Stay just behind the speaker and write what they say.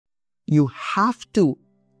you have to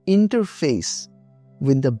interface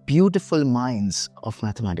with the beautiful minds of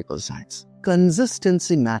mathematical science.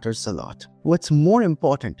 Consistency matters a lot. What's more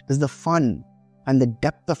important is the fun and the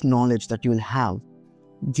depth of knowledge that you will have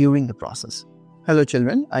during the process. Hello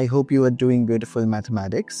children, I hope you are doing beautiful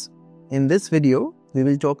mathematics. In this video, we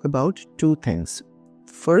will talk about two things.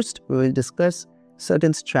 First, we will discuss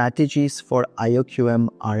certain strategies for IOQM,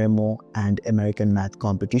 RMO, and American Math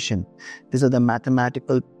Competition. These are the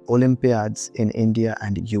mathematical Olympiads in India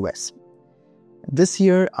and US. This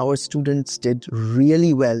year, our students did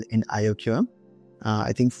really well in IOQM.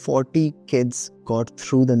 I think 40 kids got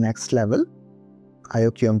through the next level,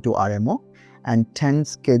 IOQM to RMO, and 10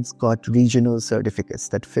 kids got regional certificates.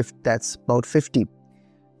 That's about 50.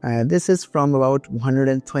 This is from about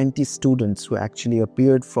 120 students who actually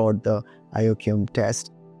appeared for the IOQM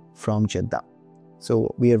test from Cheenta.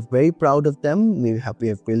 So we are very proud of them.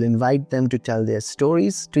 We'll invite them to tell their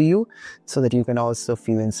stories to you so that you can also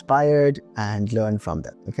feel inspired and learn from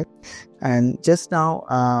them. Okay. And just now,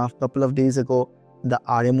 a couple of days ago, the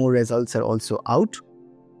RMO results are also out.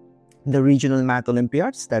 The Regional Math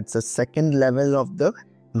Olympiads, that's the second level of the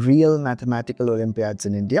real mathematical Olympiads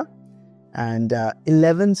in India. And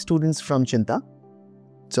 11 students from Cheenta.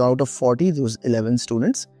 So out of 40, those 11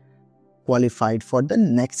 students qualified for the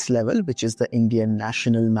next level, which is the Indian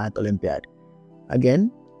National Math Olympiad.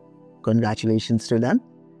 Again, congratulations to them.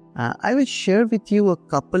 I will share with you a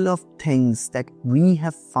couple of things that we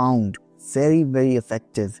have found very, very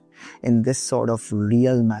effective in this sort of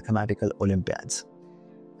real mathematical Olympiads.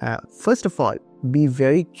 First of all, be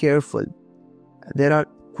very careful. There are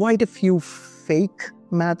quite a few fake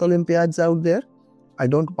math Olympiads out there. I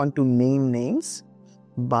don't want to name names,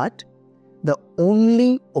 but the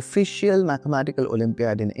only official mathematical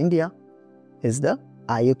Olympiad in India is the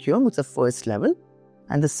IOQM, which is the first level,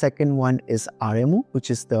 and the second one is RMO, which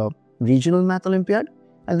is the Regional Math Olympiad,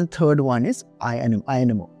 and the third one is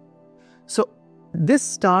INMO. So this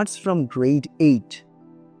starts from grade 8.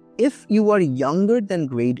 If you are younger than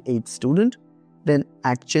grade 8 student, then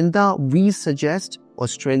at Cheenta, we suggest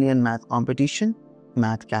Australian Math Competition,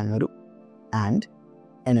 Math Kangaroo, and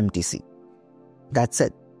NMTC. That's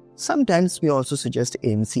it. Sometimes we also suggest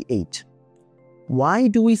AMC 8. Why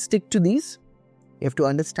do we stick to these? You have to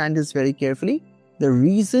understand this very carefully. The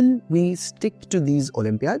reason we stick to these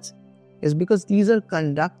Olympiads is because these are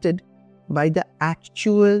conducted by the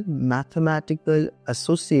actual mathematical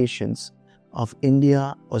associations of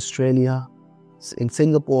India, Australia, in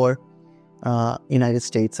Singapore, United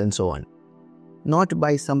States, and so on, not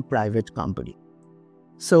by some private company.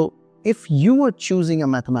 So if you are choosing a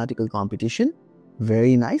mathematical competition,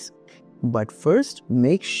 very nice, but first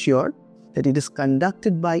make sure that it is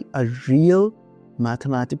conducted by a real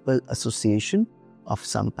mathematical association of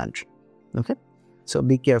some country. Okay, so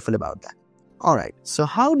be careful about that. All right, so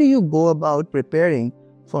how do you go about preparing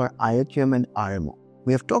for IOQM and RMO?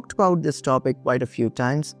 We have talked about this topic quite a few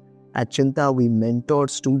times. At Cheenta, we mentor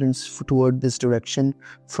students toward this direction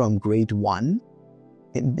from grade 1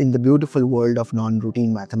 in the beautiful world of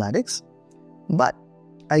non-routine mathematics. But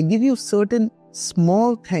I give you certain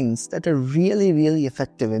small things that are really, really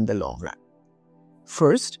effective in the long run.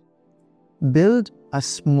 First, build a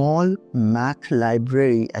small math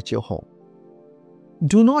library at your home.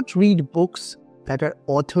 Do not read books that are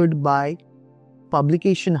authored by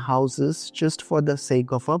publication houses just for the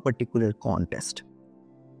sake of a particular contest.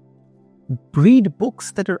 Read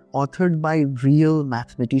books that are authored by real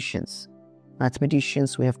mathematicians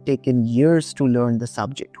who have taken years to learn the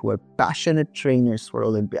subject, who are passionate trainers for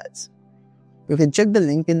Olympiads. You can check the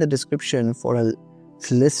link in the description for a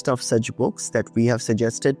list of such books that we have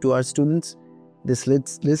suggested to our students. This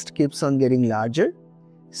list keeps on getting larger,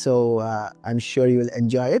 so I'm sure you will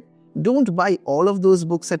enjoy it. Don't buy all of those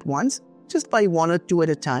books at once, just buy one or two at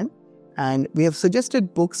a time. And we have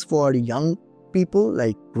suggested books for young people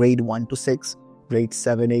like grade 1 to 6, grade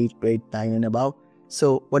 7, 8, grade 9 and above.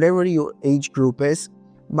 So whatever your age group is,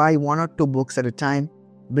 buy one or two books at a time,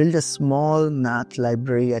 build a small math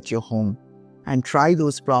library at your home and try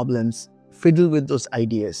those problems, fiddle with those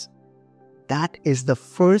ideas. That is the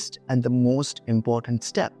first and the most important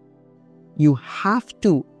step. You have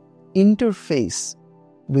to interface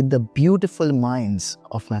with the beautiful minds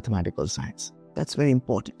of mathematical science. That's very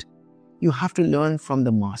important. You have to learn from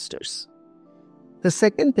the masters. The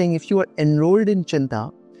second thing, if you are enrolled in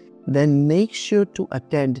Cheenta, then make sure to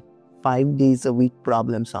attend 5 days a week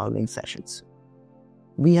problem solving sessions.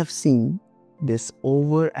 We have seen this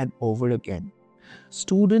over and over again.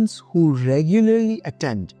 Students who regularly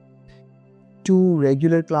attend 2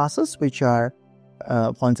 regular classes, which are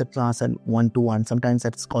concept class and one-to-one, sometimes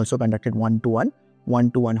that's also conducted one-to-one,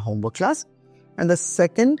 one-to-one homework class. And the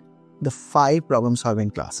second, the 5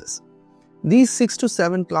 problem-solving classes. These 6 to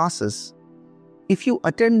 7 classes, if you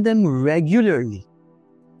attend them regularly,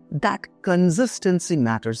 that consistency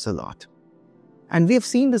matters a lot. And we have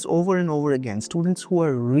seen this over and over again. Students who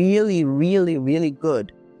are really, really, really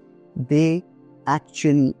good, they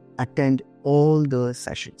actually attend all the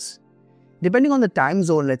sessions. Depending on the time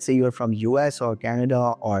zone, let's say you're from US or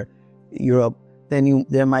Canada or Europe, then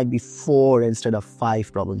there might be 4 instead of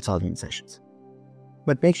 5 problem-solving sessions.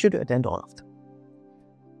 But make sure to attend all of them.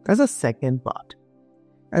 That's the second part.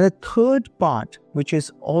 And the third part, which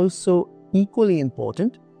is also equally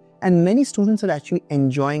important, and many students are actually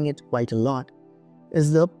enjoying it quite a lot,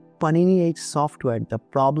 is the Panini H software, the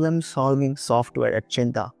problem-solving software at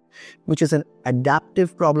Cheenta, which is an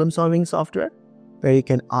adaptive problem-solving software where you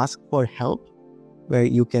can ask for help, where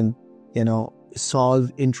you can, solve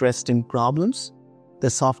interesting problems. The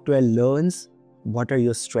software learns what are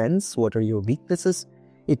your strengths, what are your weaknesses.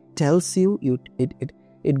 It tells you,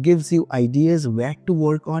 it gives you ideas where to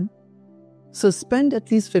work on. So spend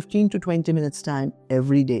at least 15 to 20 minutes time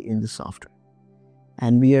every day in the software.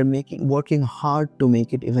 And we are working hard to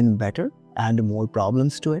make it even better, add more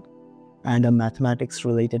problems to it, and a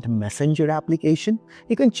mathematics-related messenger application.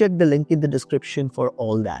 You can check the link in the description for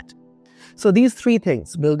all that. So these 3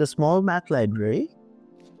 things: build a small math library.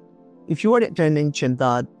 If you are attending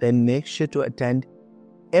Cheenta, then make sure to attend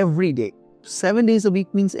every day. 7 days a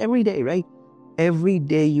week means every day, right? Every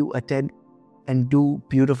day you attend and do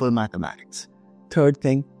beautiful mathematics. Third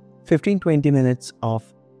thing, 15-20 minutes of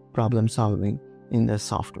problem solving in the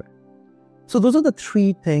software. So those are the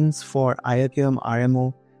 3 things for IOQM,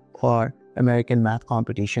 RMO, or American Math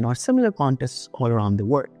Competition or similar contests all around the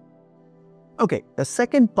world. Okay, the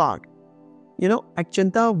second part, at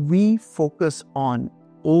Cheenta, we focus on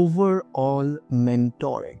overall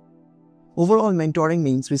mentoring. Overall mentoring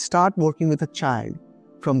means we start working with a child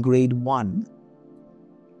from grade 1.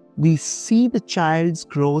 We see the child's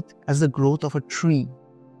growth as the growth of a tree.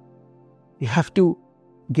 You have to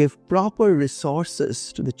give proper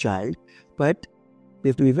resources to the child, but we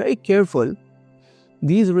have to be very careful.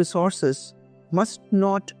 These resources must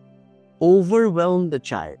not overwhelm the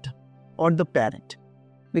child or the parent,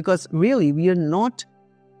 because really we are not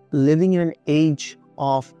living in an age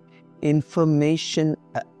of information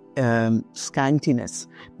scantiness.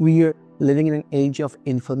 We are living in an age of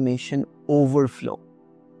information overflow.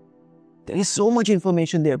 There is so much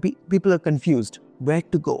information there. People are confused. Where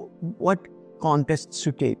to go? What contests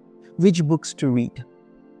to take? Which books to read?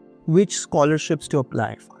 Which scholarships to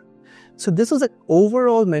apply for? So this is an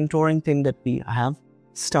overall mentoring thing that we have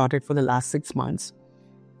started for the last 6 months.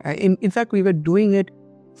 In fact, we were doing it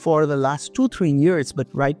for the last 2-3 years, but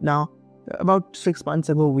right now, about 6 months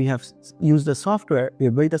ago, we have used the software. We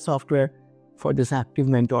have built the software for this active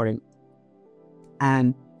mentoring.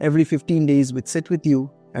 And every 15 days, we sit with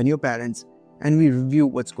you and your parents, and we review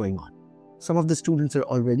what's going on. Some of the students are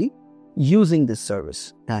already using this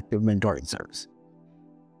service, the active mentoring service.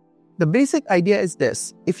 The basic idea is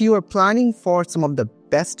this: if you are planning for some of the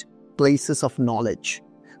best places of knowledge,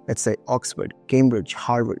 let's say Oxford, Cambridge,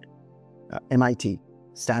 Harvard, MIT,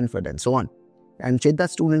 Stanford, and so on, and Cheenta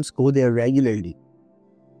students go there regularly,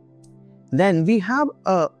 then we have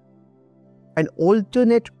an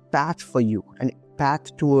alternate path for you, a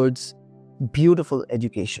path towards beautiful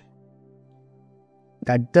education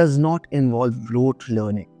that does not involve rote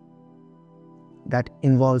learning, that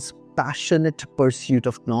involves passionate pursuit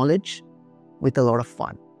of knowledge with a lot of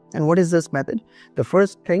fun. And what is this method? The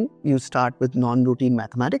first thing, you start with non-routine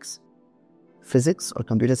mathematics, physics or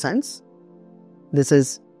computer science. This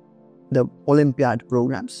is the Olympiad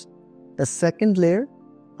programs. The second layer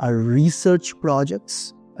are research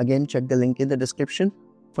projects. Again, check the link in the description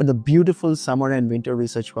for the beautiful summer and winter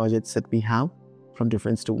research projects that we have from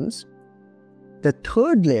different students. The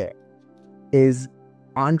third layer is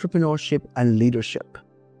entrepreneurship and leadership.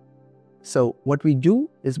 So what we do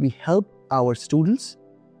is we help our students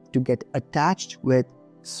to get attached with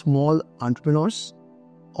small entrepreneurs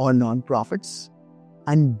or nonprofits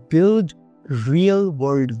and build real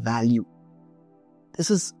world value.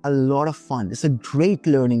 This is a lot of fun. It's a great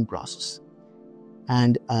learning process.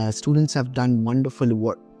 And students have done wonderful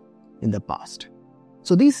work in the past.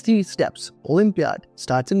 So these 3 steps: Olympiad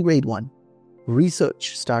starts in grade 1,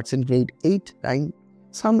 research starts in grade 8, 9.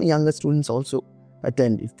 Some younger students also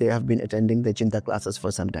attend if they have been attending the Cheenta classes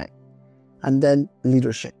for some time. And then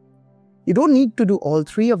leadership. You don't need to do all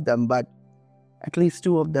 3 of them, but at least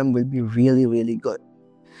 2 of them will be really, really good.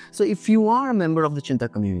 So if you are a member of the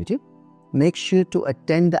Cheenta community, make sure to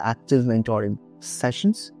attend the active mentoring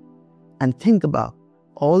sessions and think about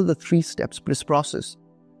all the 3 steps, this process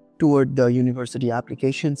toward the university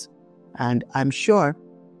applications. And I'm sure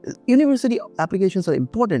university applications are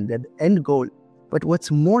important, they're the end goal. But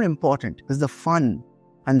what's more important is the fun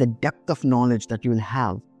and the depth of knowledge that you will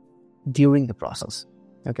have during the process.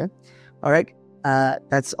 Okay? All right.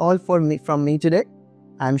 That's all from me today.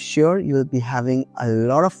 I'm sure you will be having a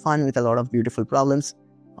lot of fun with a lot of beautiful problems.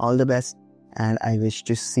 All the best. And I wish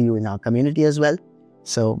to see you in our community as well.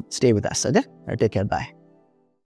 So stay with us. Okay? Take care. Bye.